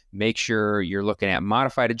careful. Make sure you're looking at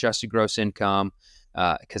modified adjusted gross income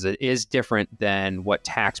because it is different than what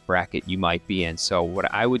tax bracket you might be in. So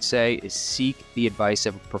what I would say is seek the advice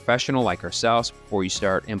of a professional like ourselves before you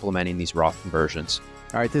start implementing these Roth conversions.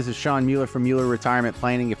 All right, this is Shawn Mueller from Mueller Retirement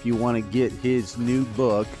Planning. If you want to get his new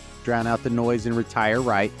book, Drown Out the Noise and Retire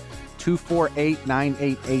Right,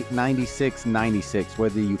 248-988-9696.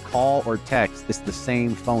 Whether you call or text, it's the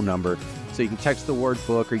same phone number. So you can text the word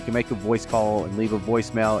book or you can make a voice call and leave a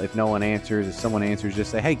voicemail. If no one answers, if someone answers,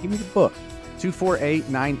 just say, hey, give me the book.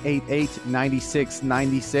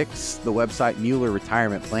 248-988-9696. The website,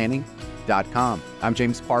 MuellerRetirementPlanning.com. I'm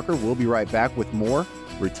James Parker. We'll be right back with more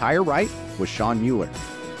Retire Right with Shawn Mueller.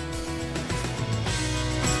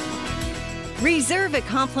 Reserve a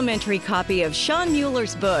complimentary copy of Shawn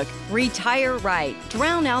Mueller's book, Retire Right,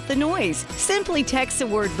 Drown Out the Noise. Simply text the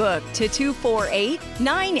word book to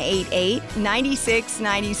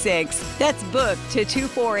 248-988-9696. That's book to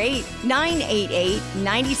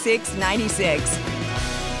 248-988-9696.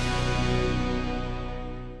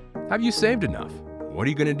 Have you saved enough? What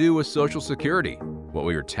are you going to do with Social Security? What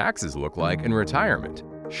will your taxes look like in retirement?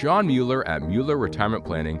 Shawn Mueller at Mueller Retirement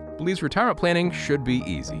Planning believes retirement planning should be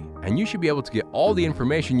easy, and you should be able to get all the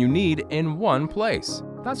information you need in one place.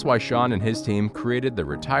 That's why Shawn and his team created the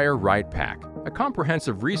Retire Right Pack, a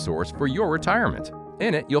comprehensive resource for your retirement.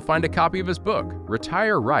 In it, you'll find a copy of his book,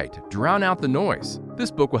 Retire Right, Drown Out the Noise. This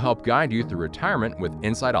book will help guide you through retirement with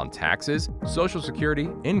insight on taxes, Social Security,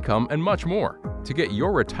 income, and much more. To get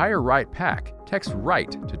your Retire Right pack, text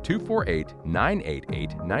RIGHT to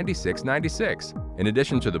 248-988-9696. In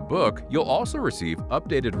addition to the book, you'll also receive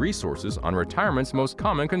updated resources on retirement's most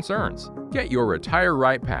common concerns. Get your Retire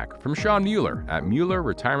Right pack from Shawn Mueller at Mueller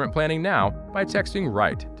Retirement Planning now by texting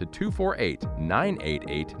RIGHT to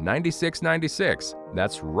 248-988-9696.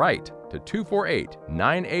 That's RIGHT to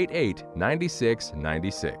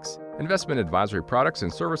 248-988-9696. Investment advisory products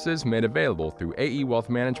and services made available through AE Wealth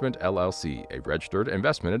Management, LLC, a registered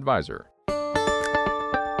investment advisor.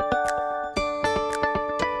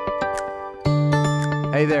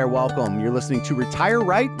 Hey there, welcome. You're listening to Retire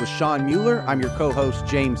Right with Shawn Mueller. I'm your co-host,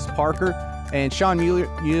 James Parker. And Shawn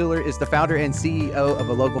Mueller is the founder and CEO of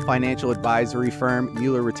a local financial advisory firm,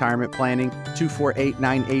 Mueller Retirement Planning,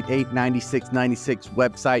 248-988-9696,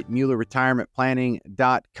 website,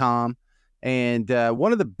 MuellerRetirementPlanning.com. And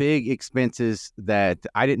one of the big expenses that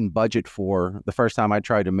I didn't budget for the first time I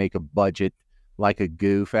tried to make a budget like a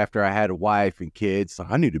goof after I had a wife and kids, so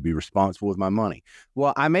I need to be responsible with my money.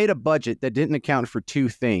 Well, I made a budget that didn't account for two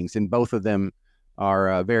things, and both of them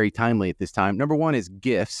are very timely at this time. Number one is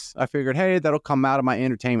gifts. I figured, hey, that'll come out of my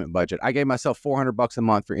entertainment budget. I gave myself $400 a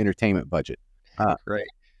month for entertainment budget. Great.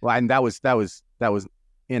 Well, and that was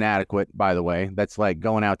inadequate, by the way. That's like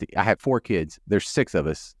going out to, I have 4 kids. There's 6 of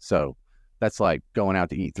us. So that's like going out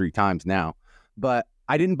to eat 3 times now. But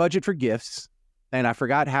I didn't budget for gifts, and I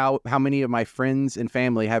forgot how many of my friends and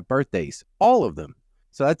family have birthdays, all of them.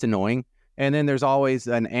 So that's annoying. And then there's always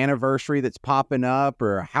an anniversary that's popping up,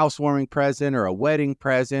 or a housewarming present, or a wedding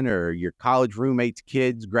present, or your college roommate's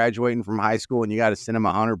kids graduating from high school, and you got to send them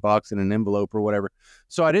 $100 in an envelope or whatever.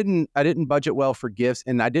 So I didn't budget well for gifts,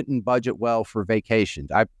 and I didn't budget well for vacations.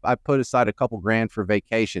 I put aside a couple grand for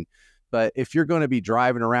vacation. But if you're going to be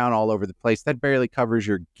driving around all over the place, that barely covers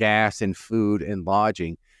your gas and food and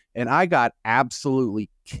lodging. And I got absolutely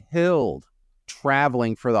killed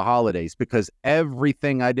traveling for the holidays because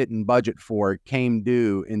everything I didn't budget for came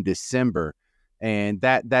due in December. And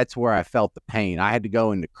that's where I felt the pain. I had to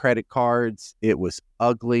go into credit cards. It was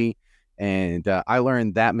ugly. And I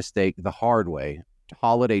learned that mistake the hard way.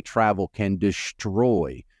 Holiday travel can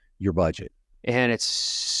destroy your budget. And it's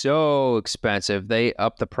so expensive. They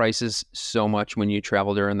up the prices so much when you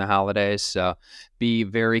travel during the holidays. So be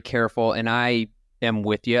very careful. And I am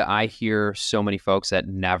with you. I hear so many folks that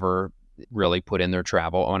never really put in their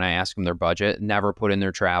travel. When I ask them their budget, never put in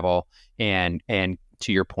their travel and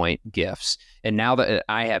to your point, gifts. And now that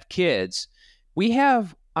I have kids,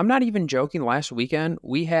 I'm not even joking, last weekend,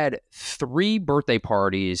 we had 3 birthday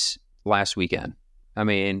parties last weekend. I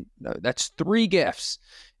mean, that's 3 gifts.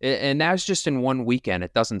 And that's just in one weekend.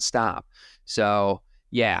 It doesn't stop. So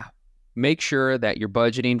yeah, make sure that you're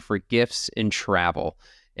budgeting for gifts and travel.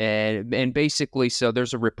 And basically, so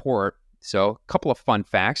there's a report. So a couple of fun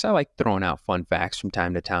facts. I like throwing out fun facts from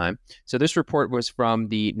time to time. So this report was from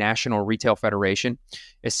the National Retail Federation.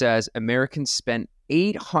 It says Americans spent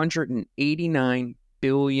 $889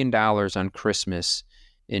 billion on Christmas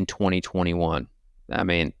in 2021. I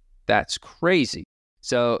mean, that's crazy.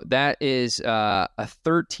 So that is a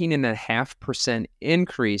 13.5%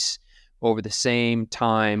 increase over the same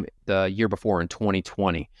time the year before in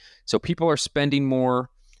 2020. So people are spending more.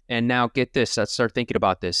 And now get this, let's start thinking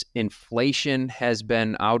about this. Inflation has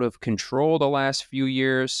been out of control the last few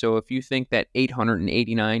years. So if you think that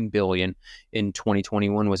 $889 billion in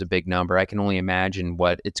 2021 was a big number, I can only imagine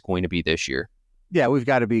what it's going to be this year. Yeah, we've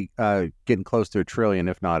got to be getting close to $1 trillion,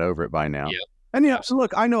 if not over it by now. Yep. And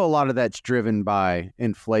look, I know a lot of that's driven by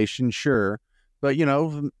inflation, sure, but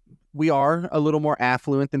we are a little more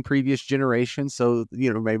affluent than previous generations, so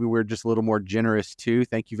maybe we're just a little more generous too.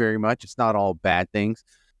 Thank you very much. It's not all bad things,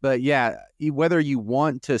 but yeah, whether you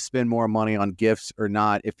want to spend more money on gifts or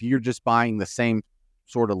not, if you're just buying the same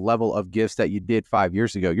sort of level of gifts that you did 5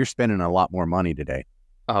 years ago, you're spending a lot more money today.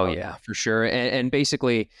 Oh, yeah, for sure. And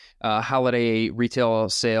basically, holiday retail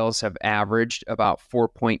sales have averaged about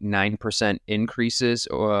 4.9% increases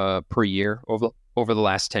per year over the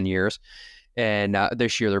last 10 years. And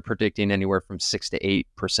this year, they're predicting anywhere from 6 to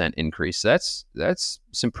 8% increase. That's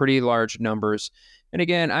some pretty large numbers. And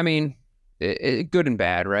again, I mean, good and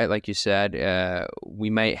bad, right? Like you said, we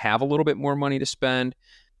might have a little bit more money to spend,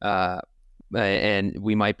 and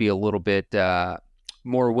we might be a little bit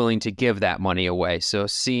more willing to give that money away. So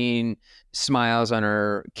seeing smiles on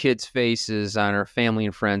our kids' faces, on our family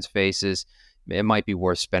and friends' faces, it might be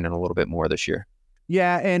worth spending a little bit more this year.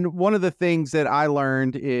 Yeah, and one of the things that I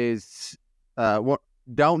learned is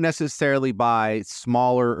don't necessarily buy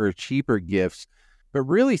smaller or cheaper gifts, but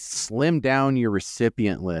really slim down your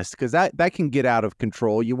recipient list, because that can get out of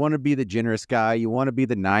control. You want to be the generous guy. You want to be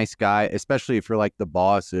the nice guy, especially if you're like the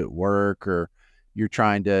boss at work or you're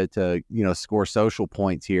trying to score social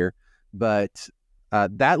points here. But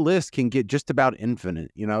that list can get just about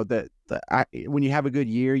infinite. When you have a good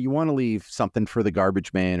year, you want to leave something for the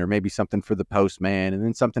garbage man, or maybe something for the postman, and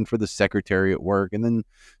then something for the secretary at work, and then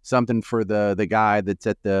something for the guy that's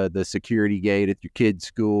at the security gate at your kid's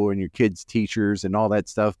school and your kid's teachers and all that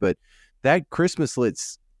stuff. But that Christmas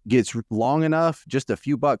list gets long enough, just a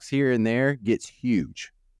few bucks here and there gets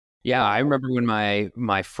huge. Yeah, I remember when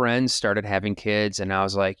my friends started having kids, and I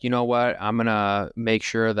was like, you know what? I'm going to make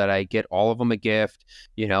sure that I get all of them a gift,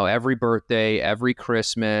 every birthday, every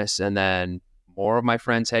Christmas. And then more of my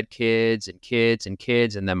friends had kids and kids and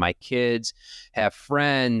kids. And then my kids have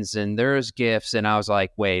friends and there's gifts. And I was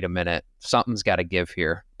like, wait a minute, something's got to give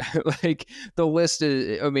here. Like the list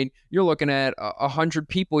is, I mean, you're looking at 100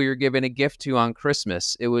 people you're giving a gift to on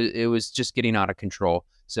Christmas. It was just getting out of control.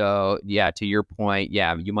 So, yeah, to your point,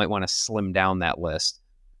 yeah, you might want to slim down that list.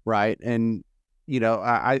 Right. And,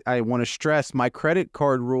 I want to stress my credit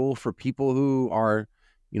card rule for people who are,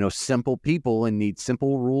 simple people and need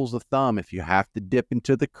simple rules of thumb. If you have to dip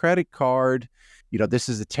into the credit card, this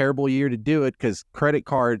is a terrible year to do it because credit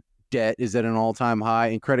card debt is at an all-time high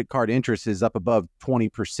and credit card interest is up above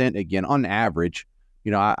 20% again on average.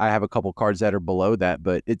 I have a couple cards that are below that,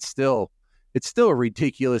 but it's still a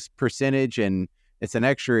ridiculous percentage, and it's an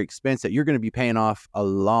extra expense that you're going to be paying off a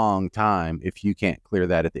long time if you can't clear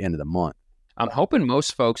that at the end of the month. I'm hoping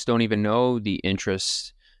most folks don't even know the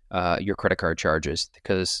interest your credit card charges,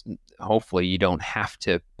 because hopefully you don't have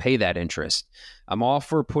to pay that interest. I'm all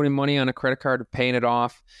for putting money on a credit card and paying it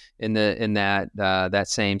off in that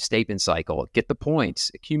same statement cycle. Get the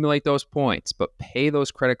points, accumulate those points, but pay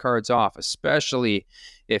those credit cards off, especially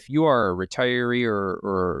if you are a retiree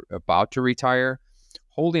or about to retire.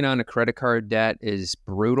 Holding on to credit card debt is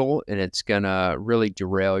brutal, and it's going to really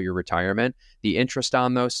derail your retirement. The interest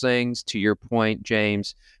on those things, to your point,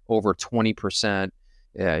 James, over 20%.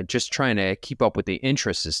 Just trying to keep up with the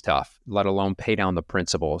interest is tough, let alone pay down the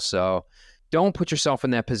principal. So don't put yourself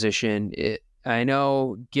in that position. I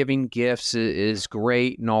know giving gifts is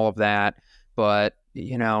great and all of that, but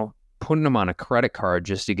putting them on a credit card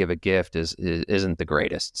just to give a gift isn't the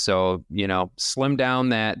greatest. So, slim down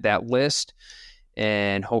that list,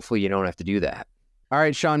 and hopefully you don't have to do that. All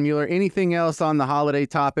right, Shawn Mueller, anything else on the holiday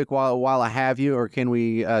topic while I have you, or can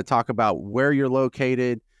we talk about where you're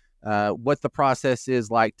located, what the process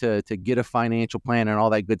is like to get a financial plan and all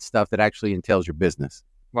that good stuff that actually entails your business?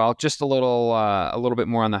 Well, just a little bit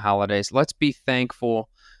more on the holidays. Let's be thankful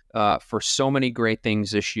for so many great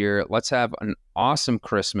things this year. Let's have an awesome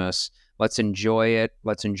Christmas. Let's enjoy it.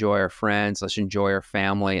 Let's enjoy our friends. Let's enjoy our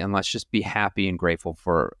family. And let's just be happy and grateful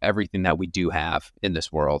for everything that we do have in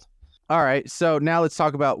this world. All right. So now let's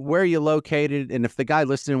talk about where you're located. And if the guy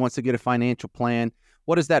listening wants to get a financial plan,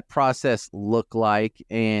 what does that process look like?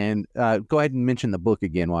 And go ahead and mention the book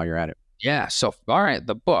again while you're at it. Yeah. So, all right,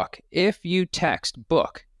 the book. If you text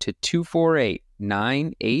book to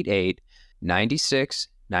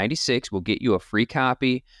 248-988-9696, we'll get you a free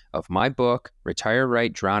copy of my book, Retire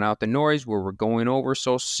Right, Drown Out the Noise, where we're going over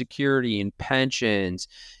Social Security and pensions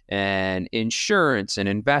and insurance and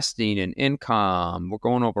investing and income. We're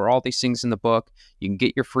going over all these things in the book. You can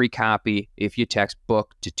get your free copy if you text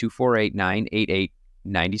book to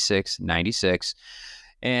 248-988-9696.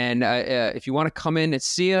 And if you want to come in and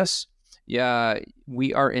see us,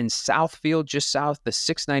 we are in Southfield, just south the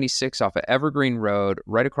 696 off of Evergreen Road,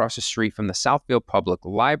 right across the street from the Southfield Public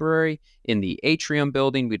Library in the Atrium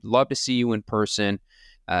building. We'd love to see you in person.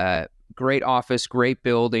 Great office, great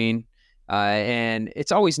building. And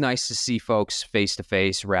it's always nice to see folks face to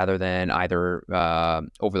face rather than either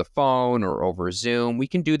over the phone or over Zoom. We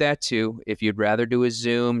can do that too. If you'd rather do a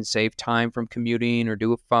Zoom and save time from commuting, or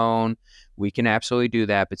do a phone, we can absolutely do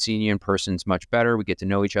that. But seeing you in person is much better. We get to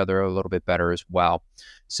know each other a little bit better as well.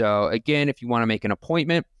 So again, if you want to make an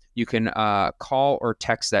appointment, you can call or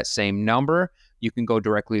text that same number. You can go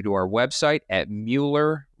directly to our website at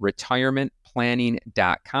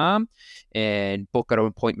MuellerRetirementPlanning.com and book an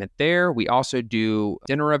appointment there. We also do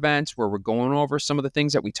dinner events where we're going over some of the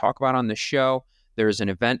things that we talk about on the show. There's an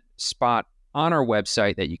event spot on our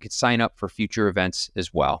website that you could sign up for future events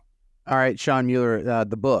as well. All right, Shawn Mueller,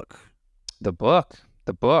 the book. The book.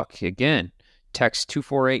 Again, text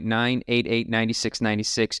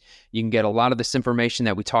 248-988-9696. You can get a lot of this information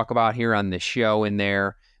that we talk about here on the show in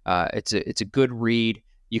there. It's a good read.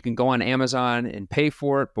 You can go on Amazon and pay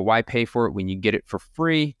for it, but why pay for it when you get it for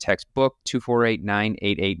free? Text book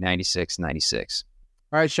 248-988-9696.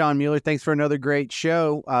 All right, Shawn Mueller, thanks for another great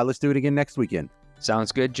show. Let's do it again next weekend.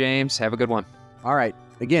 Sounds good, James. Have a good one. All right.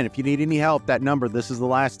 Again, if you need any help, that number, this is the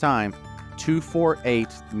last time,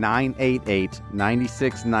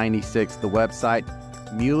 248-988-9696. The website,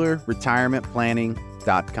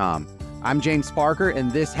 MuellerRetirementPlanning.com. I'm James Parker,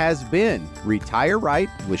 and this has been Retire Right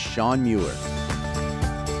with Shawn Mueller.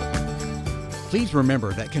 Please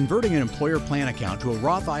remember that converting an employer plan account to a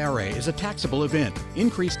Roth IRA is a taxable event.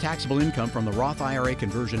 Increased taxable income from the Roth IRA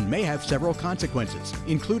conversion may have several consequences,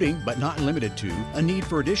 including, but not limited to, a need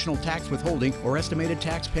for additional tax withholding or estimated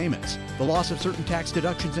tax payments, the loss of certain tax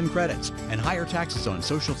deductions and credits, and higher taxes on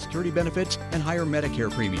Social Security benefits and higher Medicare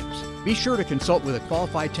premiums. Be sure to consult with a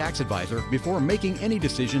qualified tax advisor before making any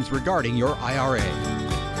decisions regarding your IRA.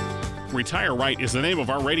 Retire Right is the name of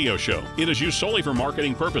our radio show. It is used solely for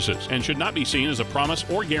marketing purposes and should not be seen as a promise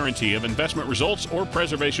or guarantee of investment results or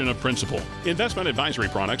preservation of principal. Investment advisory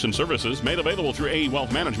products and services made available through AE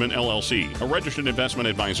Wealth Management, LLC, a registered investment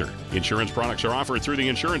advisor. Insurance products are offered through the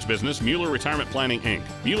insurance business Mueller Retirement Planning, Inc.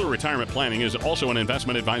 Mueller Retirement Planning is also an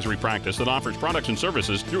investment advisory practice that offers products and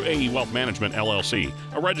services through AE Wealth Management, LLC,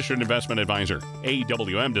 a registered investment advisor.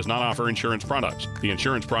 AEWM does not offer insurance products. The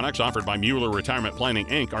insurance products offered by Mueller Retirement Planning,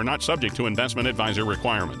 Inc. are not subject subject to investment advisor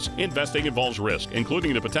requirements. Investing involves risk,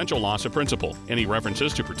 including the potential loss of principal. Any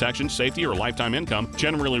references to protection, safety, or lifetime income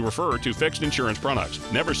generally refer to fixed insurance products,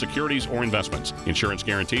 never securities or investments. Insurance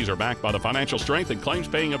guarantees are backed by the financial strength and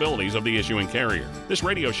claims-paying abilities of the issuing carrier. This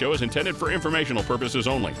radio show is intended for informational purposes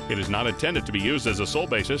only. It is not intended to be used as a sole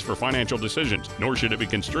basis for financial decisions, nor should it be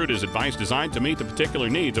construed as advice designed to meet the particular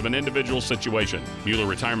needs of an individual situation. Mueller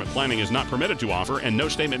Retirement Planning is not permitted to offer, and no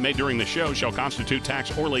statement made during the show shall constitute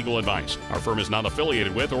tax or legal advice. Our firm is not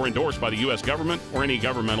affiliated with or endorsed by the U.S. government or any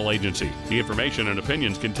governmental agency. The information and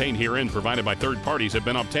opinions contained herein provided by third parties have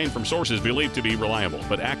been obtained from sources believed to be reliable,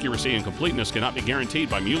 but accuracy and completeness cannot be guaranteed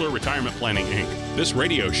by Mueller Retirement Planning, Inc. This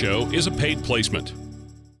radio show is a paid placement.